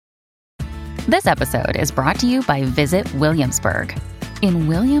This episode is brought to you by Visit Williamsburg. In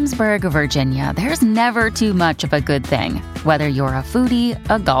Williamsburg, Virginia, there's never too much of a good thing. Whether you're a foodie,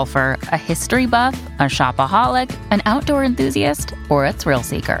 a golfer, a history buff, a shopaholic, an outdoor enthusiast, or a thrill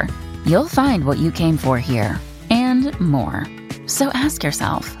seeker, you'll find what you came for here and more. So ask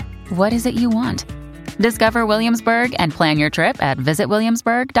yourself, what is it you want? Discover Williamsburg and plan your trip at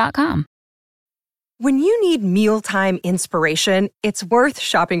visitwilliamsburg.com. When you need mealtime inspiration, it's worth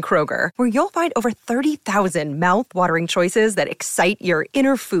shopping Kroger, where you'll find over 30,000 mouth-watering choices that excite your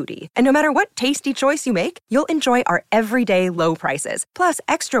inner foodie. And no matter what tasty choice you make, you'll enjoy our everyday low prices, plus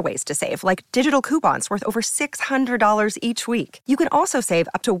extra ways to save, like digital coupons worth over $600 each week. You can also save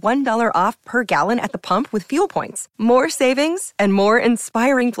up to $1 off per gallon at the pump with fuel points. More savings and more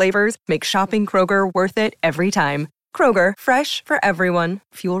inspiring flavors make shopping Kroger worth it every time. Kroger, fresh for everyone.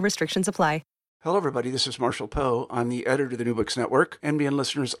 Fuel restrictions apply. Hello, everybody. This is Marshall Poe. I'm the editor of the New Books Network. NBN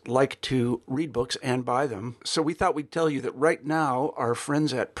listeners like to read books and buy them. So we thought we'd tell you that right now, our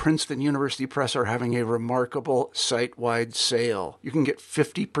friends at Princeton University Press are having a remarkable site-wide sale. You can get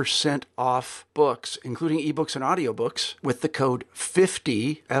 50% off books, including ebooks and audiobooks, with the code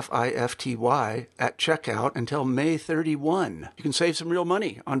 50, F-I-F-T-Y, at checkout until May 31. You can save some real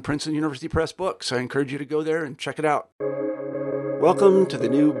money on Princeton University Press books. I encourage you to go there and check it out. Welcome to the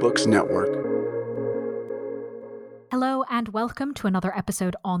New Books Network. Hello and welcome to another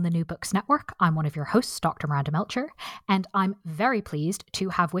episode on the New Books Network. I'm one of your hosts, Dr. Miranda Melcher, and I'm very pleased to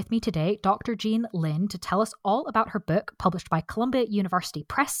have with me today Dr. Jean Lin to tell us all about her book published by Columbia University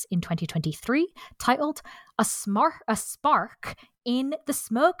Press in 2023, titled A Spark in the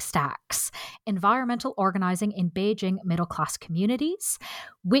Smokestacks, Environmental Organizing in Beijing Middle-Class Communities,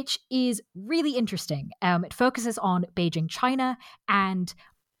 which is really interesting. It focuses on Beijing, China, and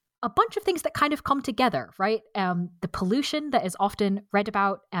a bunch of things that kind of come together, right? The pollution that is often read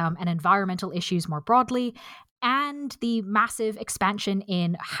about and environmental issues more broadly, and the massive expansion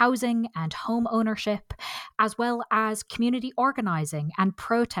in housing and home ownership, as well as community organizing and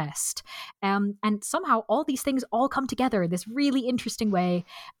protest. And somehow all these things all come together in this really interesting way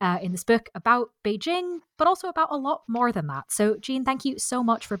in this book about Beijing, but also about a lot more than that. So Jean, thank you so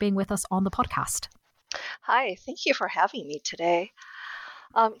much for being with us on the podcast. Hi, thank you for having me today.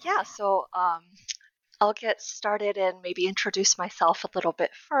 I'll get started and maybe introduce myself a little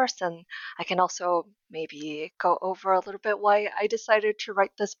bit first, and I can also maybe go over a little bit why I decided to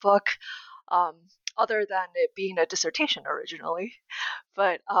write this book, other than it being a dissertation originally.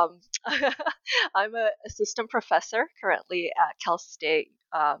 But I'm an assistant professor currently at Cal State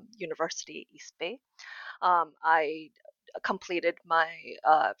University East Bay. I completed my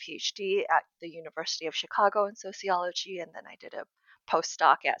PhD at the University of Chicago in sociology, and then I did a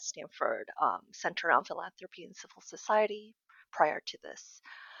postdoc at Stanford Center on Philanthropy and Civil Society prior to this.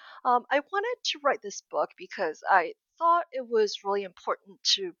 I wanted to write this book because I thought it was really important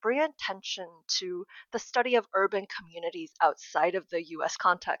to bring attention to the study of urban communities outside of the US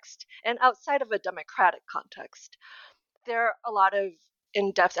context and outside of a democratic context. There are a lot of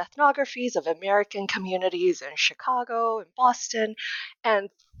in-depth ethnographies of American communities in Chicago and Boston, and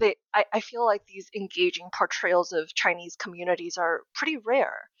I feel like these engaging portrayals of Chinese communities are pretty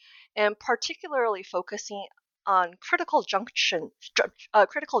rare, and particularly focusing on critical junctures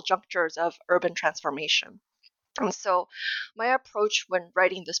of urban transformation. And so my approach when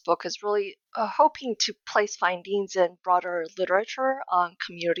writing this book is really hoping to place findings in broader literature on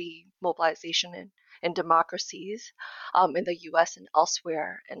community mobilization in democracies in the US and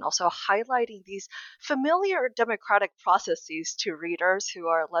elsewhere, and also highlighting these familiar democratic processes to readers who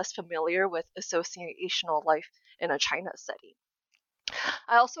are less familiar with associational life in a China setting.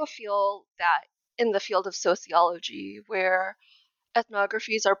 I also feel that in the field of sociology, where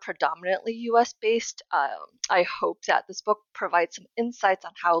ethnographies are predominantly US-based, I hope that this book provides some insights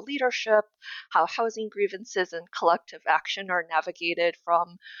on how leadership, how housing grievances, and collective action are navigated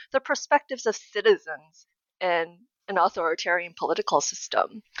from the perspectives of citizens in an authoritarian political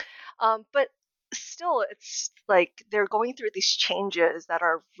system. But still, it's like they're going through these changes that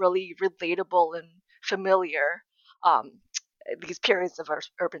are really relatable and familiar, these periods of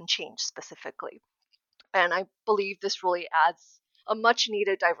urban change specifically. And I believe this really adds a much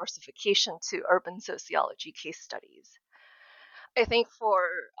needed diversification to urban sociology case studies. I think for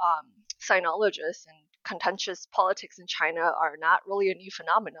sinologists and contentious politics in China are not really a new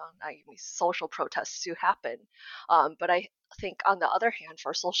phenomenon. I mean, social protests do happen. But I think, on the other hand,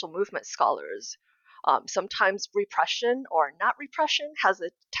 for social movement scholars, sometimes repression or not repression has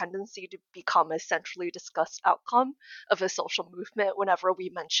a tendency to become a centrally discussed outcome of a social movement whenever we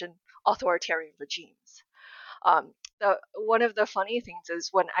mention authoritarian regimes. One of the funny things is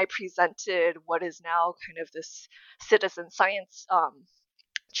when I presented what is now kind of this citizen science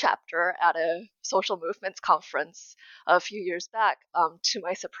chapter at a social movements conference a few years back, to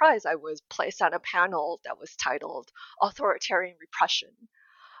my surprise, I was placed on a panel that was titled Authoritarian Repression.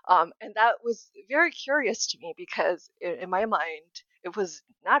 And that was very curious to me because in my mind, it was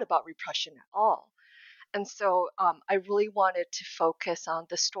not about repression at all. And so I really wanted to focus on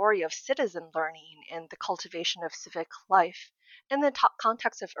the story of citizen learning and the cultivation of civic life in the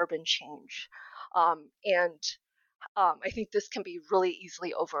context of urban change. And I think this can be really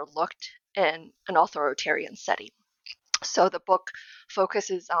easily overlooked in an authoritarian setting. So the book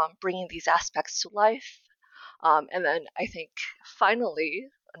focuses on bringing these aspects to life. And then I think finally,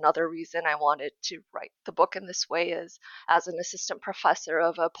 another reason I wanted to write the book in this way is as an assistant professor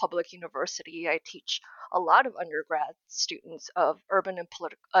of a public university, I teach a lot of undergrad students of urban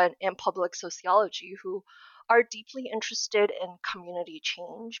and public sociology who are deeply interested in community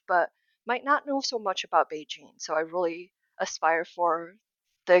change, but might not know so much about Beijing. So I really aspire for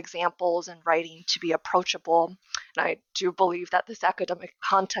the examples and writing to be approachable. And I do believe that this academic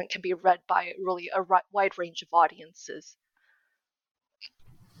content can be read by really a wide range of audiences.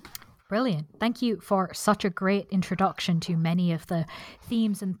 Brilliant. Thank you for such a great introduction to many of the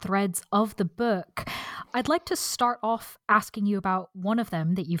themes and threads of the book. I'd like to start off asking you about one of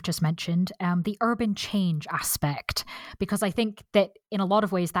them that you've just mentioned, the urban change aspect, because I think that in a lot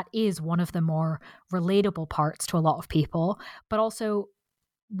of ways that is one of the more relatable parts to a lot of people, but also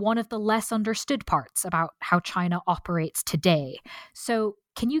one of the less understood parts about how China operates today. So,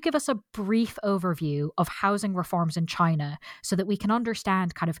 can you give us a brief overview of housing reforms in China so that we can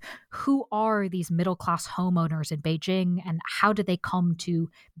understand kind of who are these middle class homeowners in Beijing and how did they come to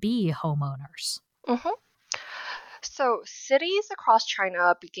be homeowners? Mm-hmm. So, cities across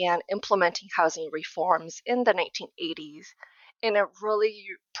China began implementing housing reforms in the 1980s, and it really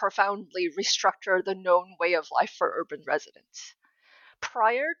profoundly restructured the known way of life for urban residents.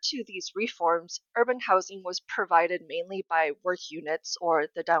 Prior to these reforms, urban housing was provided mainly by work units or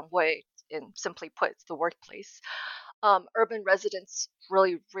the danwei, in simply put, it's the workplace. Urban residents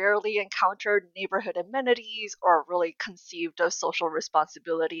really rarely encountered neighborhood amenities or really conceived of social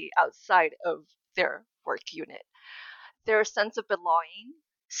responsibility outside of their work unit. Their sense of belonging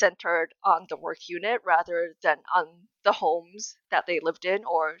centered on the work unit rather than on the homes that they lived in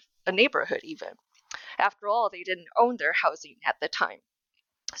or a neighborhood, even. After all, they didn't own their housing at the time.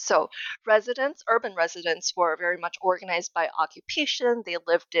 So, urban residents, were very much organized by occupation. They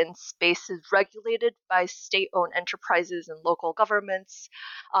lived in spaces regulated by state owned enterprises and local governments.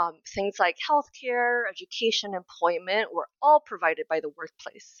 Things like healthcare, education, employment were all provided by the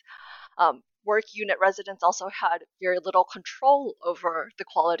workplace. Work unit residents also had very little control over the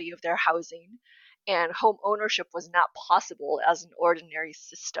quality of their housing, and home ownership was not possible as an ordinary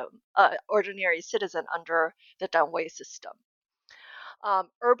citizen under the Danwei system.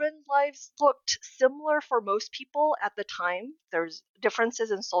 Urban lives looked similar for most people at the time. There's differences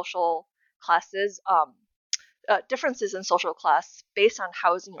in social classes. Differences in social class based on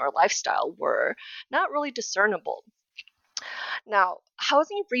housing or lifestyle were not really discernible. Now,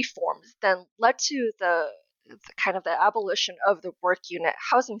 housing reforms then led to the kind of the abolition of the work unit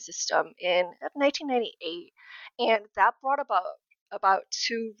housing system in 1998, and that brought about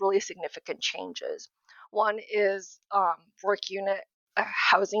two really significant changes. One is work unit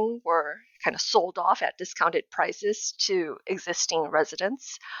housing were kind of sold off at discounted prices to existing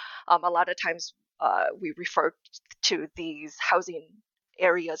residents. A lot of times we refer to these housing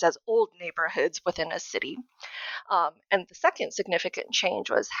areas as old neighborhoods within a city. And the second significant change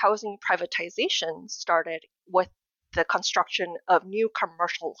was housing privatization started with the construction of new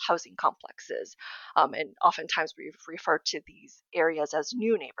commercial housing complexes. And oftentimes we refer to these areas as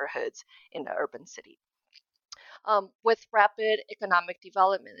new neighborhoods in the urban city. With rapid economic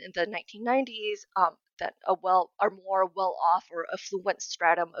development in the 1990s, that a more well-off or affluent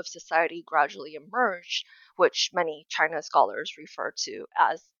stratum of society gradually emerged, which many China scholars refer to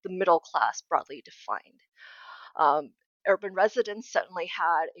as the middle class broadly defined. Urban residents certainly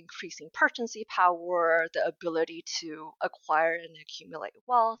had increasing purchasing power, the ability to acquire and accumulate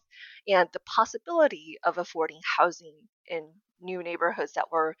wealth, and the possibility of affording housing in new neighborhoods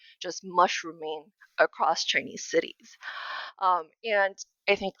that were just mushrooming across Chinese cities. And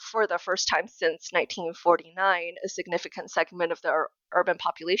I think for the first time since 1949, a significant segment of the urban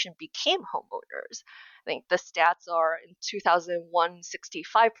population became homeowners. think the stats are in 2001,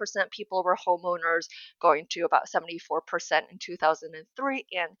 65% people were homeowners, going to about 74% in 2003,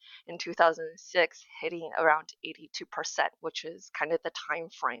 and in 2006 hitting around 82%, which is kind of the time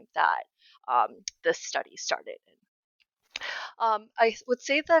frame that this study started in. I would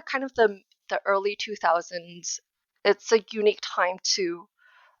say that kind of the early 2000s, it's a unique time to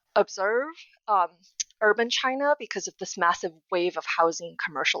observe urban China because of this massive wave of housing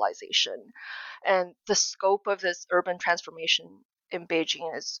commercialization. And the scope of this urban transformation in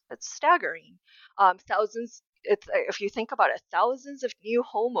Beijing it's staggering. If you think about it, thousands of new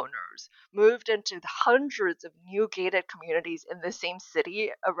homeowners moved into the hundreds of new gated communities in the same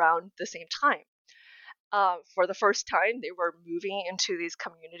city around the same time. For the first time, they were moving into these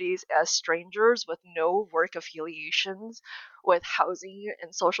communities as strangers with no work affiliations, with housing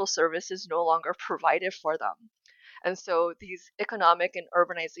and social services no longer provided for them. And so these economic and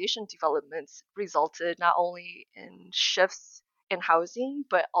urbanization developments resulted not only in shifts in housing,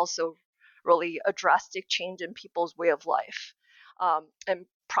 but also really a drastic change in people's way of life. And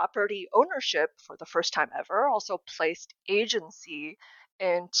property ownership, for the first time ever, also placed agency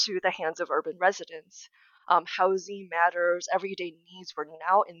into the hands of urban residents. Housing matters, everyday needs were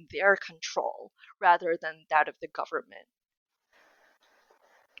now in their control rather than that of the government.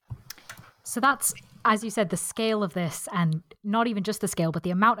 So that's, as you said, the scale of this, and not even just the scale, but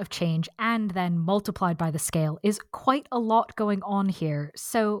the amount of change, and then multiplied by the scale, is quite a lot going on here.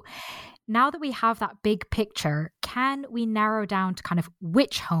 So now that we have that big picture, can we narrow down to kind of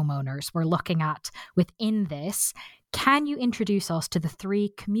which homeowners we're looking at within this? Can you introduce us to the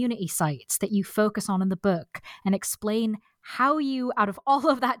 3 community sites that you focus on in the book and explain how you, out of all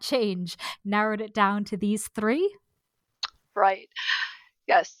of that change, narrowed it down to these 3? Right.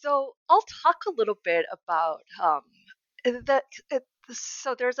 Yes. So I'll talk a little bit about that.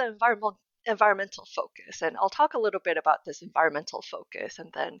 So there's an environmental focus, and I'll talk a little bit about this environmental focus, and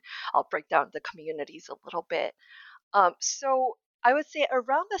then I'll break down the communities a little bit. So I would say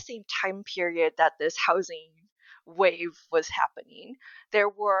around the same time period that this housing wave was happening, there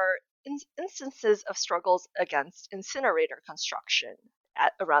were instances of struggles against incinerator construction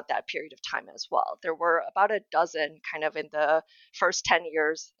at around that period of time as well. There were about a dozen kind of in the first 10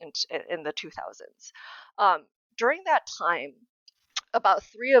 years in the 2000s. During that time, about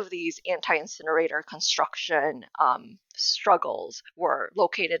 3 of these anti-incinerator construction struggles were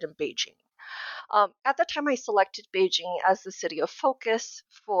located in Beijing. At the time, I selected Beijing as the city of focus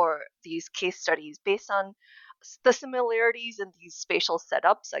for these case studies based on the similarities in these spatial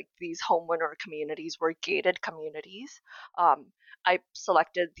setups. Like these homeowner communities were gated communities. I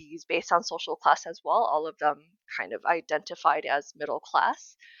selected these based on social class as well, all of them kind of identified as middle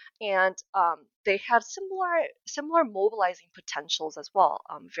class. And they had similar mobilizing potentials as well.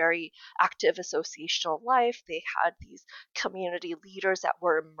 Very active associational life. They had these community leaders that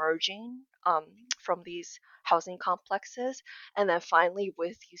were emerging from these housing complexes. And then finally,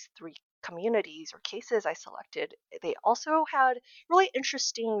 with these 3 communities or cases I selected, they also had really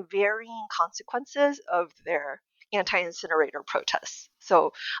interesting varying consequences of their anti-incinerator protests.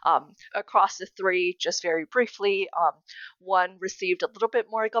 So across the 3, just very briefly, one received a little bit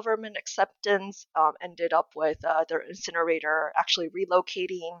more government acceptance, ended up with their incinerator actually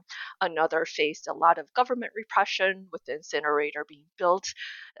relocating. Another faced a lot of government repression with the incinerator being built.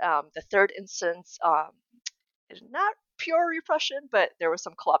 The third instance is not pure repression, but there was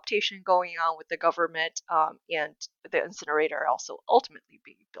some co-optation going on with the government, and the incinerator also ultimately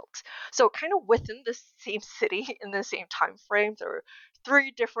being built. So kind of within the same city in the same time frame, there were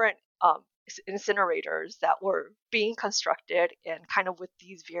 3 different incinerators that were being constructed and kind of with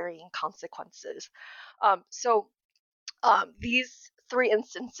these varying consequences. These 3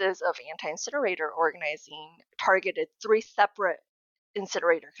 instances of anti-incinerator organizing targeted 3 separate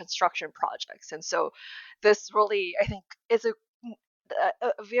incinerator construction projects. And so this really, I think, is a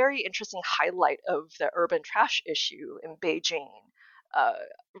very interesting highlight of the urban trash issue in Beijing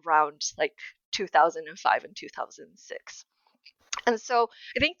around like 2005 and 2006. And so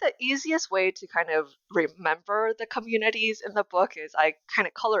I think the easiest way to kind of remember the communities in the book is I kind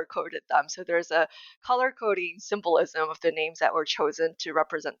of color coded them. So there's a color coding symbolism of the names that were chosen to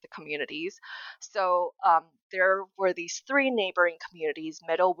represent the communities. So there were these 3 neighboring communities,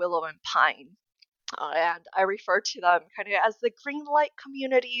 Meadow, Willow, and Pine. And I refer to them kind of as the green light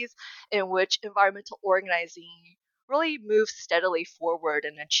communities in which environmental organizing really moves steadily forward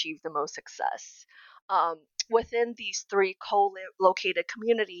and achieve the most success. within these three co-located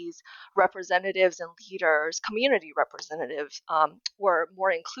communities, representatives and leaders, community representatives, were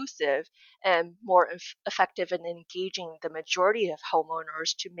more inclusive and more effective in engaging the majority of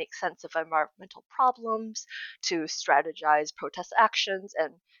homeowners to make sense of environmental problems, to strategize protest actions,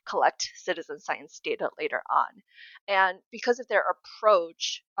 and collect citizen science data later on. And because of their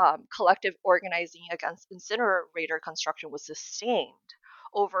approach, collective organizing against incinerator construction was sustained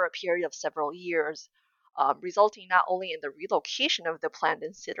over a period of several years, resulting not only in the relocation of the planned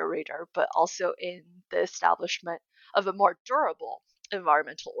incinerator, but also in the establishment of a more durable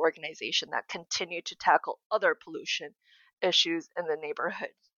environmental organization that continued to tackle other pollution issues in the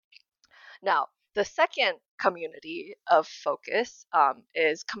neighborhood. Now, the second community of focus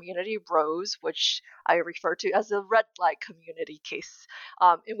is Community Rose, which I refer to as the red light community case,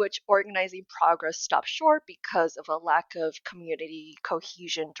 in which organizing progress stopped short because of a lack of community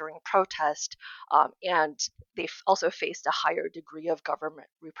cohesion during protest, and they also faced a higher degree of government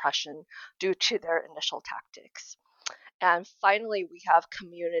repression due to their initial tactics. And finally, we have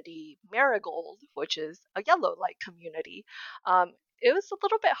Community Marigold, which is a yellow light community. It was a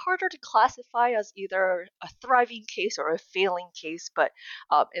little bit harder to classify as either a thriving case or a failing case, but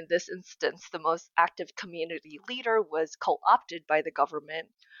in this instance, the most active community leader was co-opted by the government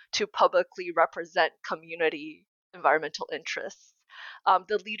to publicly represent community environmental interests.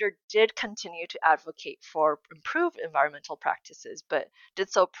 The leader did continue to advocate for improved environmental practices, but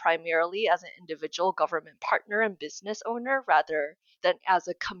did so primarily as an individual government partner and business owner rather than as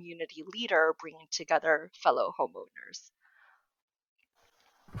a community leader bringing together fellow homeowners.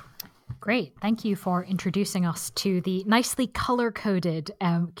 Great. Thank you for introducing us to the nicely color-coded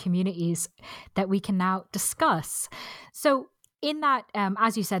communities that we can now discuss. So in that,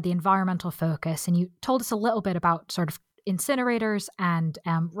 as you said, the environmental focus, and you told us a little bit about sort of incinerators and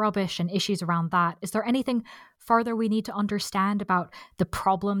rubbish and issues around that. Is there anything further we need to understand about the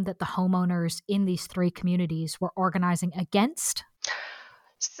problem that the homeowners in these three communities were organizing against?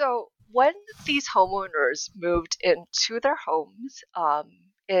 So when these homeowners moved into their homes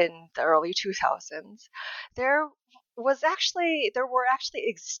in the early 2000s, there were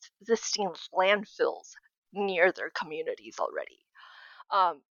actually existing landfills near their communities already.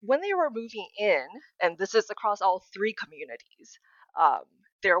 When they were moving in, and this is across all three communities,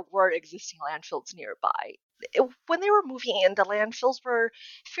 there were existing landfills nearby. When they were moving in, the landfills were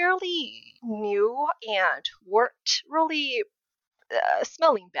fairly new and weren't really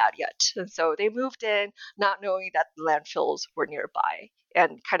smelling bad yet. And so they moved in not knowing that the landfills were nearby.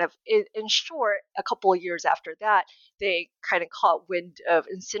 And kind of in short, a couple of years after that, they kind of caught wind of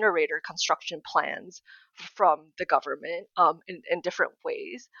incinerator construction plans from the government in different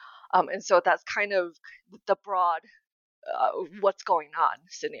ways. And so that's kind of the broad what's going on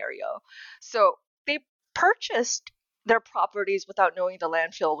scenario. So they purchased their properties without knowing the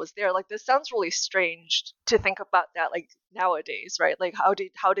landfill was there. Like, this sounds really strange to think about that, like, nowadays, right? Like, how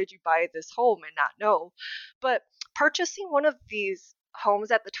did you buy this home and not know? But purchasing one of these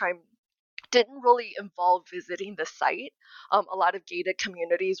homes at the time didn't really involve visiting the site. A lot of gated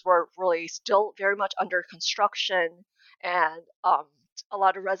communities were really still very much under construction, and a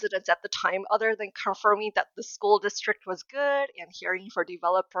lot of residents at the time, other than confirming that the school district was good and hearing for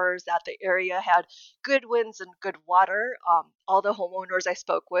developers that the area had good winds and good water, all the homeowners I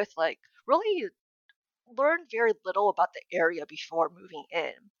spoke with really learned very little about the area before moving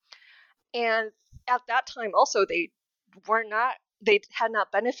in. And at that time also they had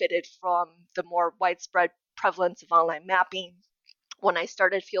not benefited from the more widespread prevalence of online mapping. When I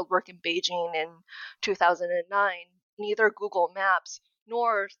started fieldwork in Beijing in 2009, neither Google Maps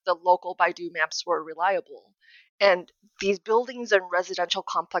nor the local Baidu maps were reliable. And these buildings and residential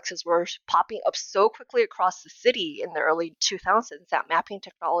complexes were popping up so quickly across the city in the early 2000s that mapping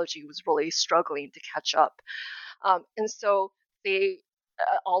technology was really struggling to catch up. And so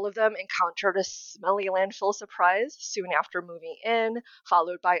all of them encountered a smelly landfill surprise soon after moving in,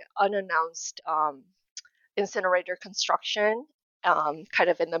 followed by unannounced incinerator construction. Kind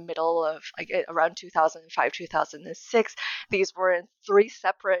of in the middle of around 2005, 2006. These were in three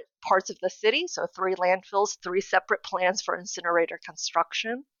separate parts of the city, so three landfills, three separate plans for incinerator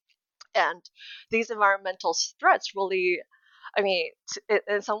construction. And these environmental threats really,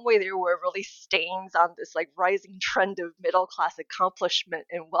 in some way they were really stains on this rising trend of middle class accomplishment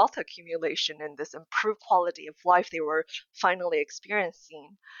and wealth accumulation and this improved quality of life they were finally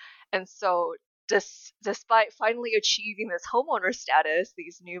experiencing. And so despite finally achieving this homeowner status,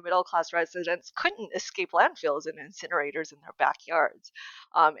 these new middle-class residents couldn't escape landfills and incinerators in their backyards.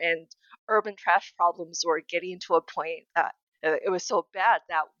 And urban trash problems were getting to a point that It was so bad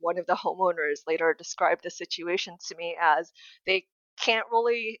that one of the homeowners later described the situation to me as they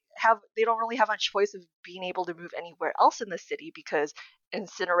they don't really have a choice of being able to move anywhere else in the city because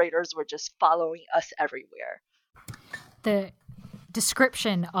incinerators were just following us everywhere. The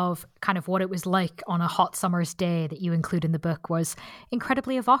description of kind of what it was like on a hot summer's day that you include in the book was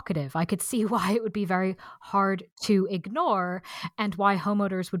incredibly evocative. I could see why it would be very hard to ignore and why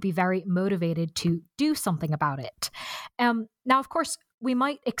homeowners would be very motivated to do something about it. Now, of course, we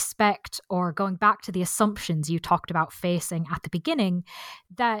might expect, or going back to the assumptions you talked about facing at the beginning,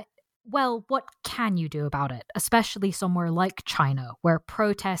 that well, what can you do about it? Especially somewhere like China, where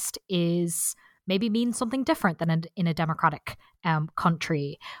protest is maybe means something different than in a democratic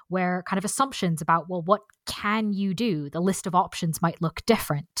country, where kind of assumptions about, well, what can you do? The list of options might look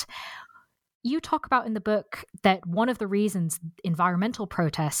different. You talk about in the book that one of the reasons environmental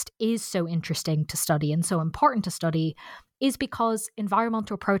protest is so interesting to study and so important to study is because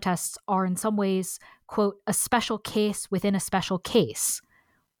environmental protests are in some ways, quote, a special case within a special case.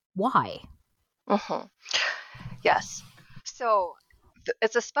 Why? Mm-hmm. Yes. So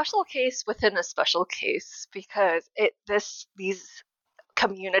it's a special case within a special case because these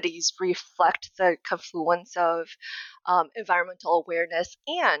communities reflect the confluence of environmental awareness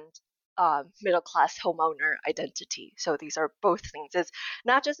and middle-class homeowner identity. So these are both things. It's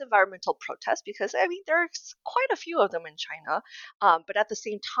not just environmental protests, because I mean there's quite a few of them in China, but at the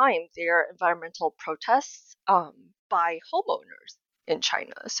same time they're environmental protests by homeowners in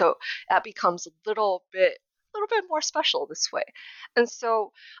China. So that becomes a little bit more special this way. And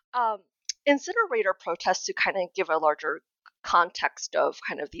so incinerator protests, to kind of give a larger context of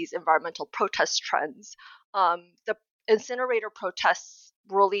kind of these environmental protest trends, the incinerator protests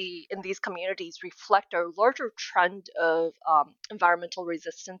really in these communities reflect a larger trend of environmental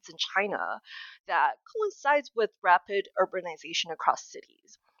resistance in China that coincides with rapid urbanization across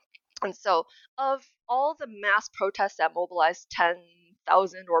cities. And so, of all the mass protests that mobilized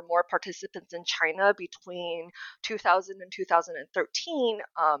 10,000 or more participants in China between 2000 and 2013,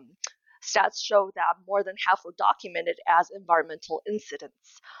 stats show that more than half were documented as environmental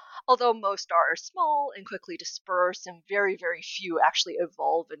incidents. Although most are small and quickly disperse, and very, very few actually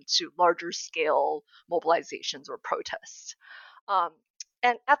evolve into larger scale mobilizations or protests.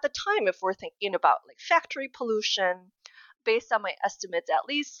 And at the time, if we're thinking about like factory pollution, based on my estimates, at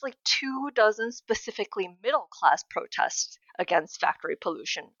least like 24 specifically middle class protests against factory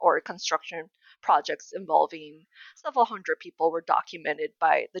pollution or construction projects involving several hundred people were documented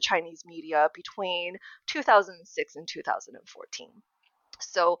by the Chinese media between 2006 and 2014.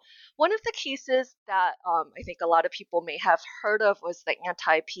 So one of the cases that I think a lot of people may have heard of was the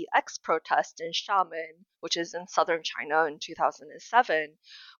anti-PX protest in Xiamen, which is in southern China in 2007,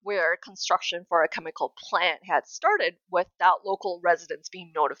 where construction for a chemical plant had started without local residents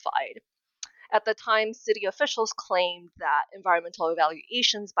being notified. At the time, city officials claimed that environmental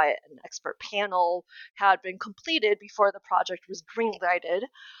evaluations by an expert panel had been completed before the project was green-lighted,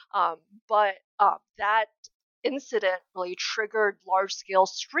 but that incident really triggered large-scale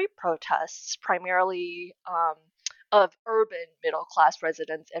street protests, primarily of urban middle-class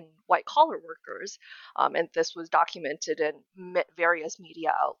residents and white-collar workers, and this was documented in various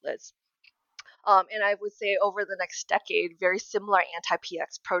media outlets. And I would say over the next decade, very similar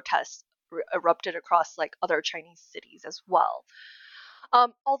anti-PX protests erupted across like other Chinese cities as well.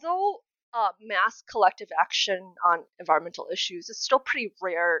 Although mass collective action on environmental issues is still pretty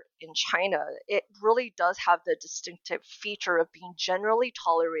rare in China, it really does have the distinctive feature of being generally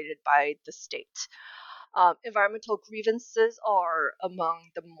tolerated by the state. Environmental grievances are among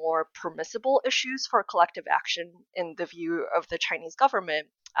the more permissible issues for collective action in the view of the Chinese government,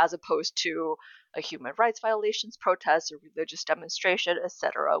 as opposed to a human rights violations protest or religious demonstration,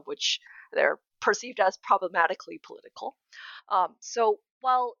 etc., which they're perceived as problematically political. So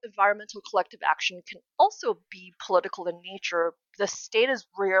while environmental collective action can also be political in nature, the state is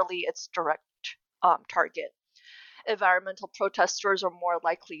rarely its direct target. Environmental protesters are more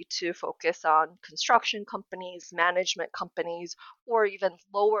likely to focus on construction companies, management companies, or even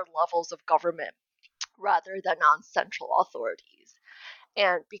lower levels of government rather than on central authorities.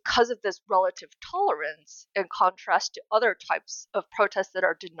 And because of this relative tolerance, in contrast to other types of protests that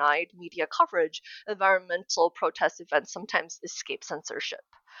are denied media coverage, environmental protest events sometimes escape censorship.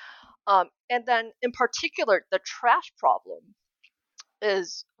 And then, in particular, the trash problem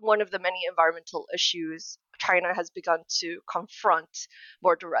is one of the many environmental issues China has begun to confront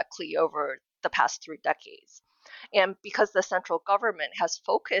more directly over the past 3 decades. And because the central government has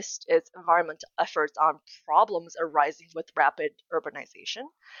focused its environmental efforts on problems arising with rapid urbanization,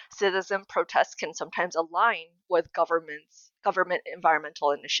 citizen protests can sometimes align with government's government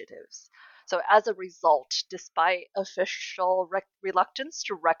environmental initiatives. So as a result, despite official reluctance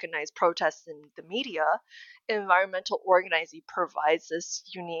to recognize protests in the media, environmental organizing provides this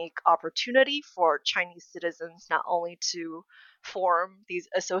unique opportunity for Chinese citizens not only to form these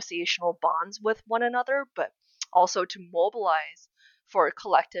associational bonds with one another, but also to mobilize for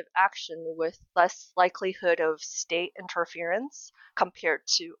collective action with less likelihood of state interference compared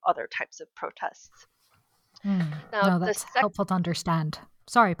to other types of protests. Now, No, the that's helpful to understand.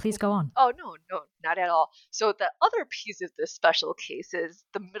 Sorry, please go on. Oh, no, no, not at all. So the other piece of this special case is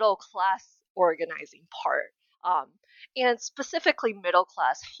the middle class organizing part, and specifically middle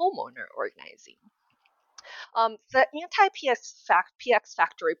class homeowner organizing. The anti-PX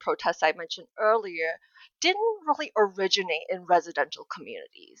factory protests I mentioned earlier didn't really originate in residential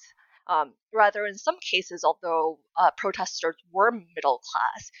communities. Rather, in some cases, although protesters were middle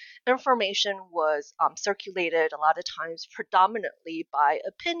class, information was circulated a lot of times predominantly by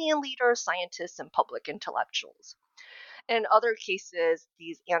opinion leaders, scientists, and public intellectuals. In other cases,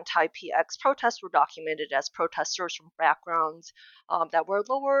 these anti-PX protests were documented as protesters from backgrounds that were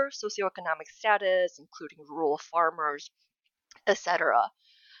lower socioeconomic status, including rural farmers, etc.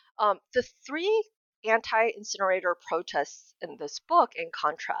 The three anti-incinerator protests in this book, in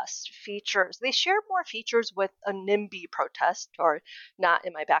contrast, they share more features with a NIMBY protest, or Not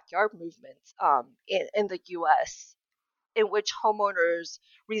in My Backyard movement, in the U.S., in which homeowners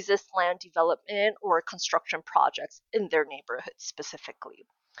resist land development or construction projects in their neighborhoods specifically.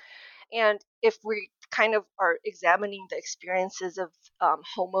 And if we kind of are examining the experiences of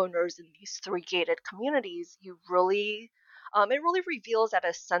homeowners in these three gated communities, it really reveals that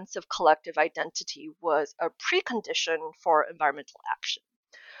a sense of collective identity was a precondition for environmental action.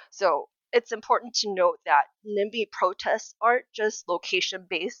 So it's important to note that NIMBY protests aren't just location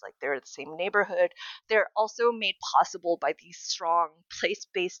based, like they're in the same neighborhood. They're also made possible by these strong place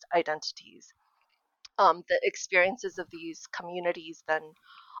based identities. The experiences of these communities then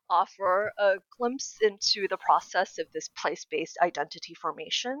offer a glimpse into the process of this place based identity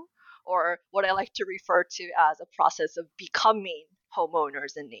formation, or what I like to refer to as a process of becoming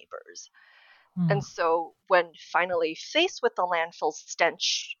homeowners and neighbors. And so, when finally faced with the landfill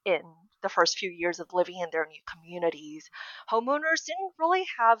stench in the first few years of living in their new communities, homeowners didn't really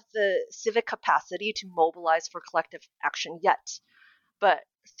have the civic capacity to mobilize for collective action yet. But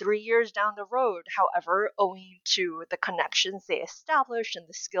 3 years down the road, however, owing to the connections they established and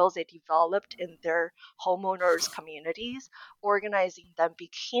the skills they developed in their homeowners' communities, organizing them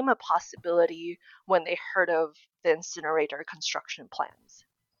became a possibility when they heard of the incinerator construction plans.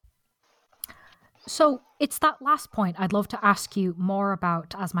 So it's that last point I'd love to ask you more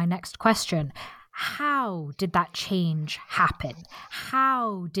about as my next question. How did that change happen?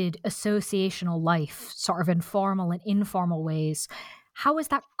 How did associational life, sort of in formal and informal ways, how is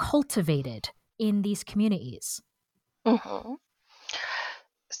that cultivated in these communities? Mm-hmm.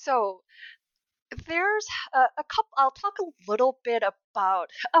 So there's a couple. I'll talk a little bit about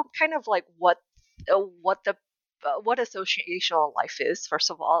kind of like what associational life is, first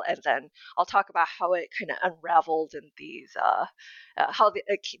of all, and then I'll talk about how it kind of unraveled in these how the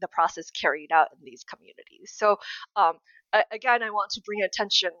process carried out in these communities. So again, I want to bring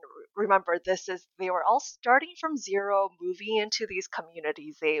attention. Remember, they were all starting from zero, moving into these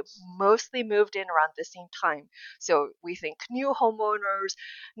communities. They mostly moved in around the same time. So we think new homeowners,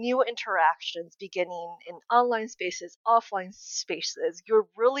 new interactions beginning in online spaces, offline spaces.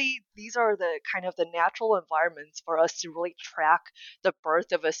 These are the kind of the natural environments for us to really track the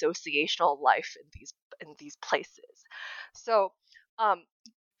birth of associational life in these places. So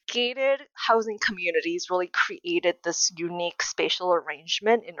gated housing communities really created this unique spatial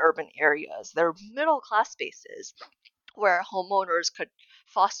arrangement in urban areas. They're middle class spaces where homeowners could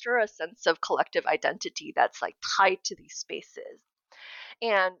foster a sense of collective identity that's like tied to these spaces.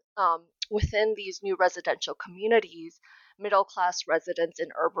 And within these new residential communities, middle class residents in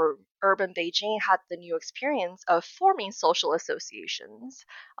urban Beijing had the new experience of forming social associations.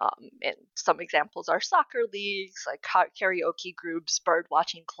 And some examples are soccer leagues, like karaoke groups, bird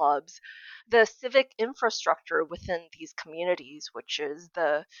watching clubs. The civic infrastructure within these communities, which is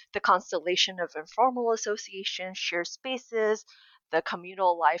the constellation of informal associations, shared spaces, the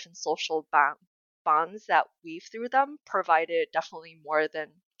communal life and social bonds that weave through them, provided definitely more than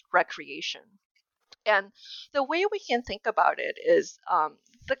recreation. And the way we can think about it is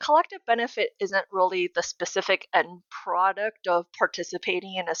the collective benefit isn't really the specific end product of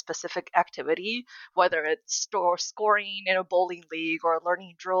participating in a specific activity, whether it's scoring in a bowling league or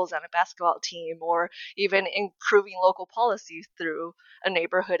learning drills on a basketball team or even improving local policies through a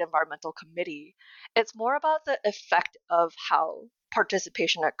neighborhood environmental committee. It's more about the effect of how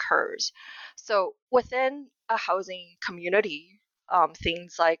participation occurs. So within a housing community,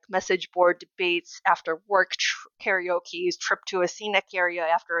 things like message board debates after work, karaoke's, trip to a scenic area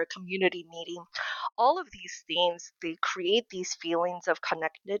after a community meeting, all of these things, they create these feelings of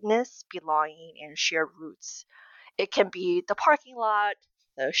connectedness, belonging, and shared roots. It can be the parking lot,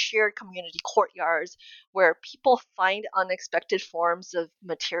 the shared community courtyards, where people find unexpected forms of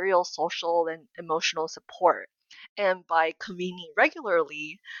material, social, and emotional support. And by convening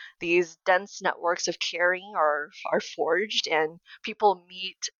regularly, these dense networks of caring are forged, and people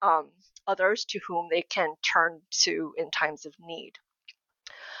meet others to whom they can turn to in times of need.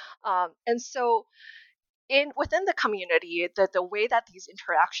 And so within the community, the way that these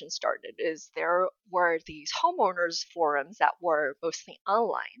interactions started is there were these homeowners forums that were mostly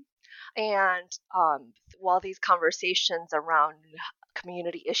online. And while these conversations around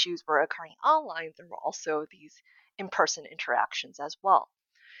community issues were occurring online, there were also these in-person interactions as well.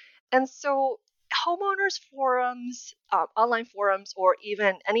 And so homeowners forums, online forums, or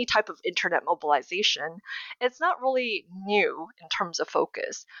even any type of internet mobilization, it's not really new in terms of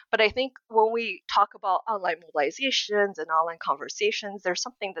focus. But I think when we talk about online mobilizations and online conversations, there's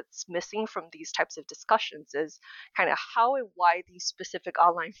something that's missing from these types of discussions is kind of how and why these specific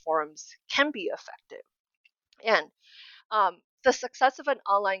online forums can be effective. And the success of an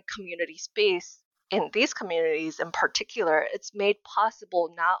online community space in these communities in particular, it's made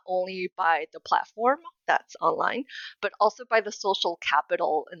possible not only by the platform that's online, but also by the social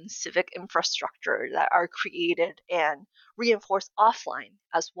capital and civic infrastructure that are created and reinforced offline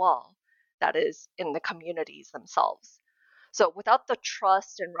as well, that is, in the communities themselves. So without the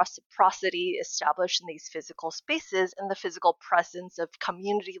trust and reciprocity established in these physical spaces and the physical presence of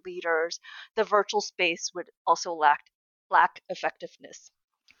community leaders, the virtual space would also lack effectiveness.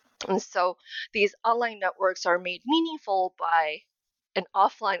 And so these online networks are made meaningful by an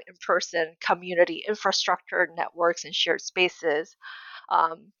offline in-person community infrastructure, networks, and shared spaces.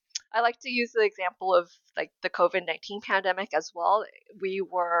 I like to use the example of like the COVID-19 pandemic as well. We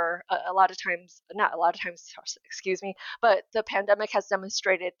were a lot of times, not a lot of times, excuse me, but the pandemic has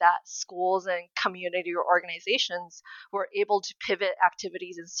demonstrated that schools and community organizations were able to pivot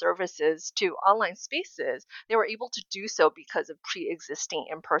activities and services to online spaces. They were able to do so because of pre-existing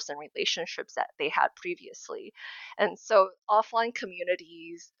in-person relationships that they had previously. And so offline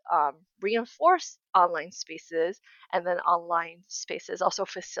communities reinforce online spaces, and then online spaces also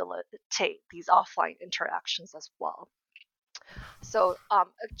facilitate these offline interactions as well. So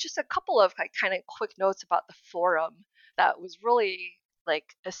just a couple of kind of quick notes about the forum that was really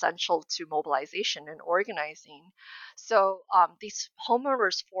like essential to mobilization and organizing. So these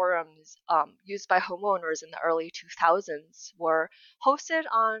homeowners forums used by homeowners in the early 2000s were hosted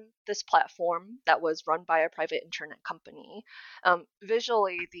on this platform that was run by a private internet company.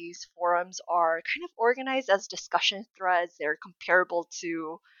 Visually, these forums are kind of organized as discussion threads. They're comparable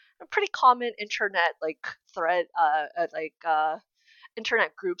to a pretty common internet thread,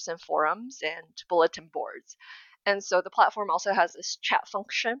 internet groups and forums and bulletin boards. And so the platform also has this chat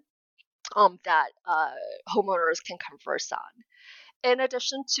function that homeowners can converse on. In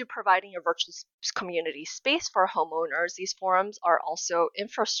addition to providing a virtual community space for homeowners, these forums are also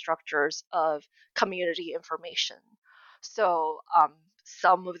infrastructures of community information. So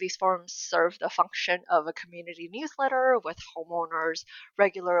some of these forums serve the function of a community newsletter with homeowners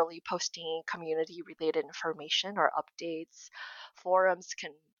regularly posting community-related information or updates. Forums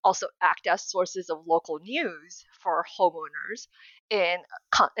can also act as sources of local news for homeowners in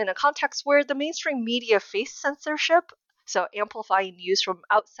a context where the mainstream media face censorship. So amplifying news from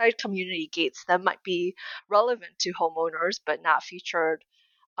outside community gates that might be relevant to homeowners but not featured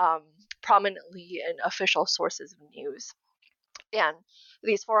prominently in official sources of news. And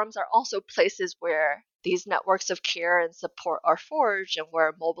these forums are also places where these networks of care and support are forged and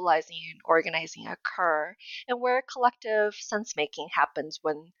where mobilizing and organizing occur and where collective sense-making happens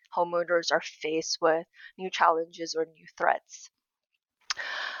when homeowners are faced with new challenges or new threats.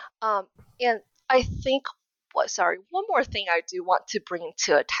 And I think, one more thing I do want to bring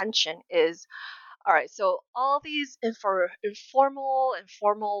to attention is, all right, so all these informal and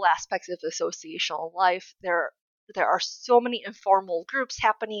formal aspects of associational life, there are so many informal groups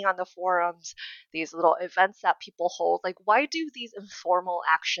happening on the forums, these little events that people hold. Like, why do these informal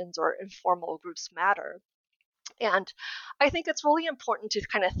actions or informal groups matter? And I think it's really important to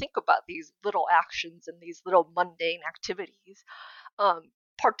kind of think about these little actions and these little mundane activities.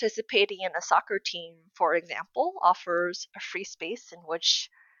 Participating in a soccer team, for example, offers a free space in which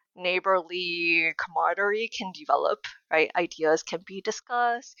neighborly camaraderie can develop, right? Ideas can be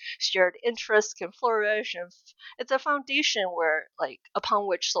discussed, shared interests can flourish, and it's a foundation where, upon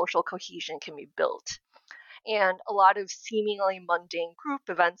which social cohesion can be built. And a lot of seemingly mundane group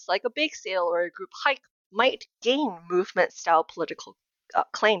events like a bake sale or a group hike might gain movement style political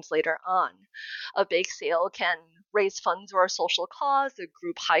claims later on. A bake sale can raise funds for a social cause, a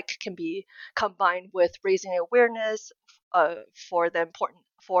group hike can be combined with raising awareness for the important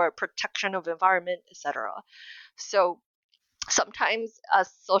for protection of environment, etc. So sometimes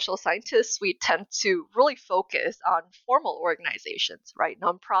as social scientists, we tend to really focus on formal organizations, right?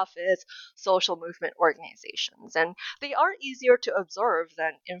 Nonprofits, social movement organizations, and they are easier to observe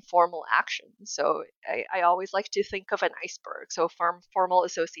than informal actions. So I always like to think of an iceberg. So formal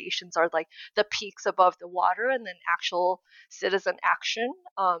associations are like the peaks above the water, and then actual citizen action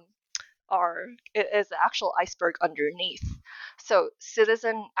is the actual iceberg underneath. So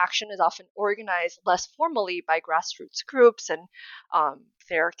citizen action is often organized less formally by grassroots groups, and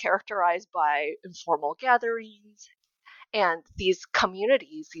they're characterized by informal gatherings. And these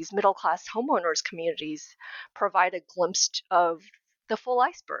communities, these middle-class homeowners communities, provide a glimpse of the full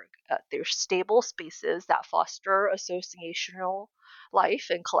iceberg. They're stable spaces that foster associational life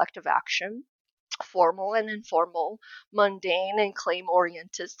and collective action, formal and informal, mundane and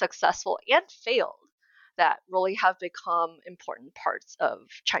claim-oriented, successful and failed, that really have become important parts of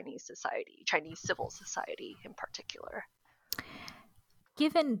Chinese society, Chinese civil society in particular.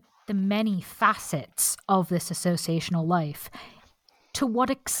 Given the many facets of this associational life, to what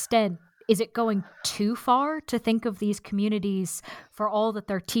extent is it going too far to think of these communities, for all that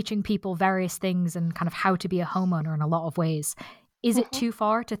they're teaching people various things and kind of how to be a homeowner in a lot of ways? Is it too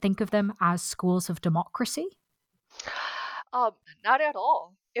far to think of them as schools of democracy? Not at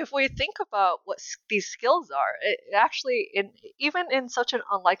all. If we think about what these skills are, it actually, even in such an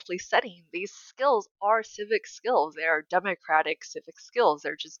unlikely setting, these skills are civic skills. They are democratic civic skills.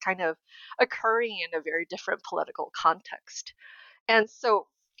 They're just kind of occurring in a very different political context. And so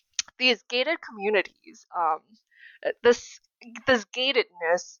these gated communities, this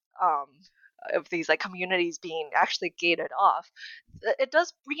gatedness of these communities being actually gated off, it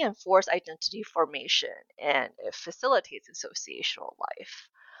does reinforce identity formation, and it facilitates associational life.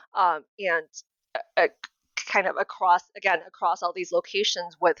 And kind of across all these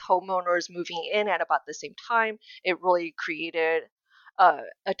locations, with homeowners moving in at about the same time, it really created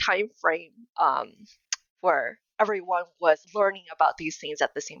a time frame where everyone was learning about these things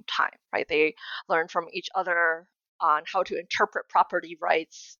at the same time, right? They learned from each other on how to interpret property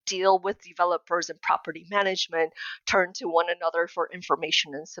rights, deal with developers and property management, turn to one another for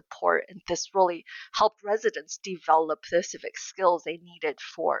information and support. And this really helped residents develop the civic skills they needed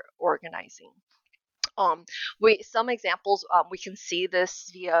for organizing. Some examples, we can see this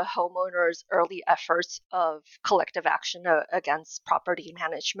via homeowners' early efforts of collective action against property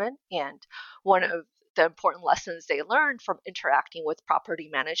management. And one of the important lessons they learned from interacting with property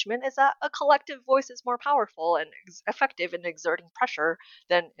management is that a collective voice is more powerful and effective in exerting pressure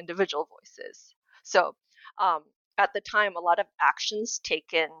than individual voices. So at the time, a lot of actions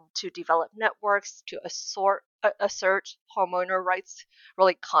taken to develop networks to assert homeowner rights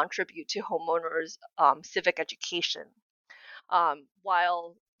really contribute to homeowners' civic education.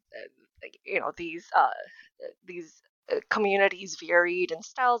 While these communities varied in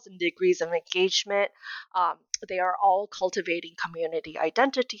styles and degrees of engagement, they are all cultivating community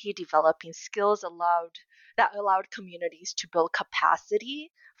identity, developing skills that allowed communities to build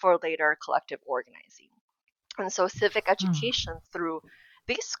capacity for later collective organizing. And so civic education through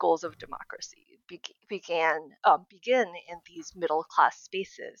these schools of democracy begin in these middle class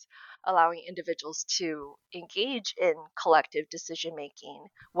spaces, allowing individuals to engage in collective decision making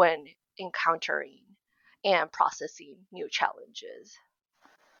when encountering and processing new challenges.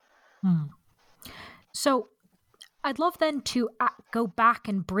 So I'd love then to go back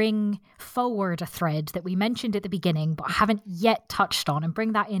and bring forward a thread that we mentioned at the beginning but haven't yet touched on, and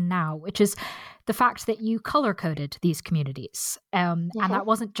bring that in now, which is the fact that you color-coded these communities. And that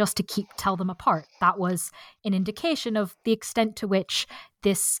wasn't just to tell them apart. That was an indication of the extent to which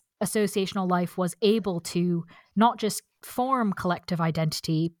this associational life was able to not just form collective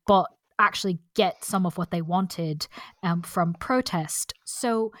identity, but actually get some of what they wanted from protest.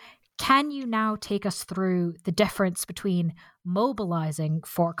 So can you now take us through the difference between mobilizing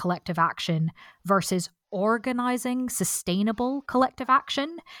for collective action versus organizing sustainable collective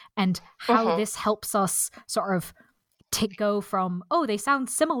action and how this helps us sort of go from, oh, they sound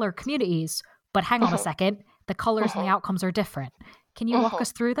similar communities, but hang on a second, the colors and the outcomes are different. Can you walk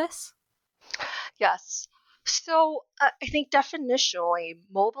us through this? Yes. So I think definitionally,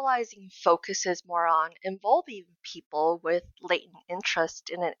 mobilizing focuses more on involving people with latent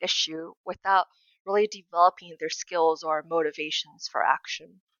interest in an issue without really developing their skills or motivations for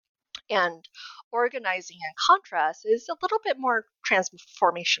action. And organizing, in contrast, is a little bit more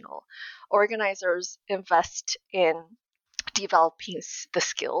transformational. Organizers invest in developing the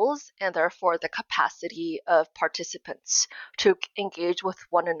skills and therefore the capacity of participants to engage with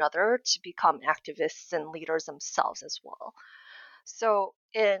one another to become activists and leaders themselves as well. So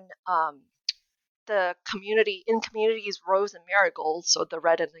in communities Rose and Marigold, so the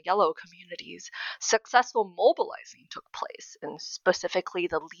red and the yellow communities, successful mobilizing took place, and specifically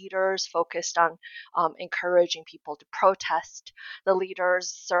the leaders focused on encouraging people to protest. The leaders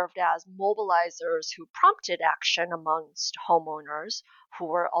served as mobilizers who prompted action amongst homeowners who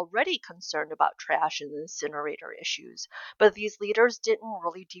were already concerned about trash and incinerator issues. But these leaders didn't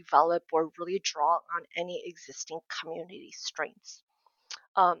really develop or really draw on any existing community strengths.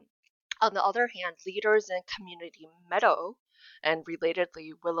 On the other hand, leaders in community Meadow, and relatedly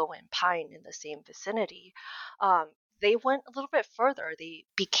Willow and Pine in the same vicinity, they went a little bit further. They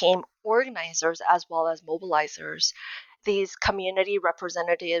became organizers as well as mobilizers. These community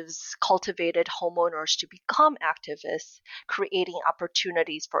representatives cultivated homeowners to become activists, creating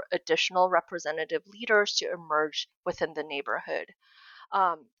opportunities for additional representative leaders to emerge within the neighborhood.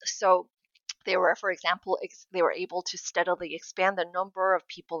 So they were, for example, they were able to steadily expand the number of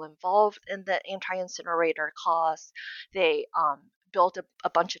people involved in the anti-incinerator cause. They built a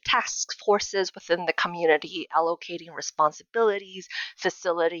bunch of task forces within the community, allocating responsibilities,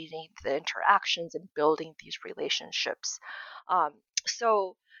 facilitating the interactions, and building these relationships.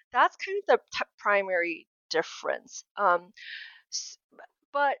 So that's kind of the primary difference.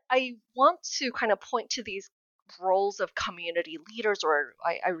 But I want to kind of point to these roles of community leaders, or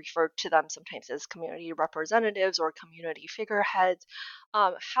I refer to them sometimes as community representatives or community figureheads.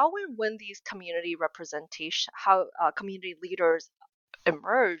 How and when these community community leaders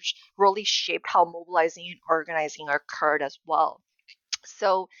emerged really shaped how mobilizing and organizing occurred as well.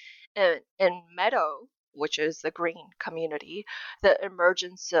 So in Meadow, which is the green community, the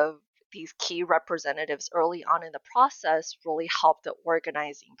emergence of these key representatives early on in the process really helped the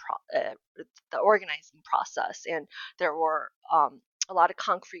organizing process, and there were a lot of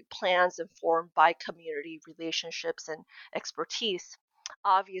concrete plans informed by community relationships and expertise.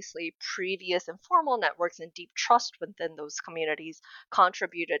 Obviously, previous informal networks and deep trust within those communities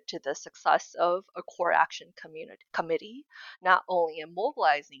contributed to the success of a core action committee, not only in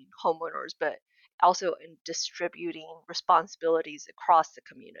mobilizing homeowners, but also in distributing responsibilities across the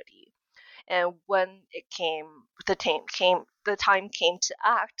community. And when the time came to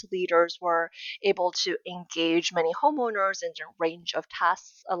act, leaders were able to engage many homeowners in a range of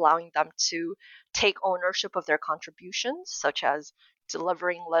tasks, allowing them to take ownership of their contributions, such as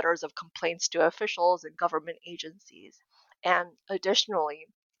delivering letters of complaints to officials and government agencies. And additionally,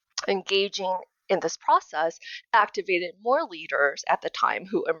 engaging in this process activated more leaders at the time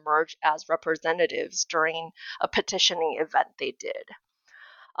who emerged as representatives during a petitioning event they did.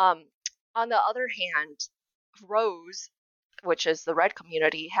 On the other hand, Rose, which is the red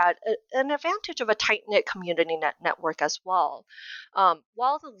community, had an advantage of a tight-knit community network as well.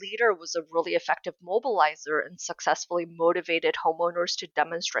 While the leader was a really effective mobilizer and successfully motivated homeowners to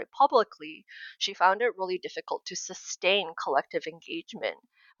demonstrate publicly, she found it really difficult to sustain collective engagement,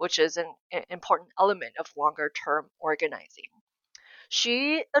 which is an important element of longer-term organizing.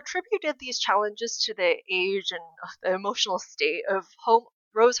 She attributed these challenges to the age and the emotional state of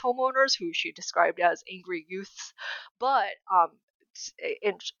Rose homeowners, who she described as angry youths, but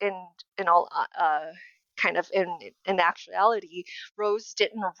in all kind of in actuality,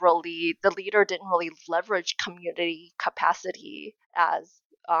 the leader didn't really leverage community capacity as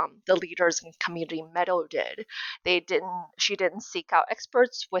the leaders in community Meadow did. She didn't seek out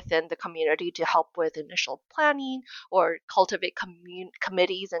experts within the community to help with initial planning or cultivate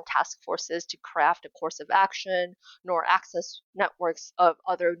committees and task forces to craft a course of action, nor access networks of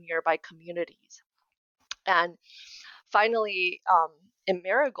other nearby communities. And finally, in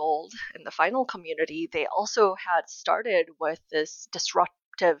Marigold, in the final community, they also had started with this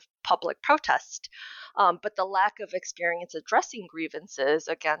disruptive public protest, but the lack of experience addressing grievances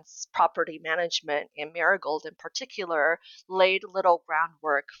against property management in Marigold in particular laid little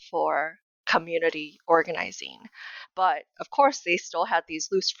groundwork for community organizing. But of course, they still had these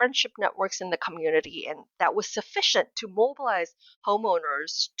loose friendship networks in the community, and that was sufficient to mobilize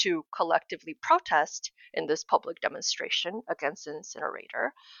homeowners to collectively protest in this public demonstration against an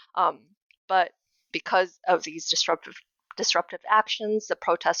incinerator. But because of these disruptive actions, the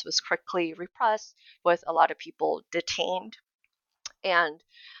protest was quickly repressed, with a lot of people detained. And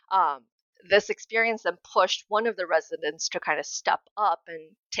um, this experience then pushed one of the residents to kind of step up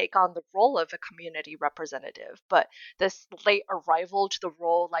and take on the role of a community representative. But this late arrival to the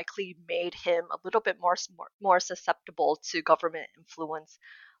role likely made him a little bit more susceptible to government influence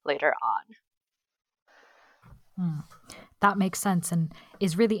later on. That makes sense and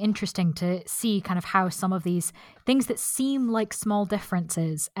is really interesting to see kind of how some of these things that seem like small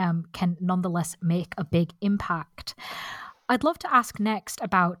differences can nonetheless make a big impact. I'd love to ask next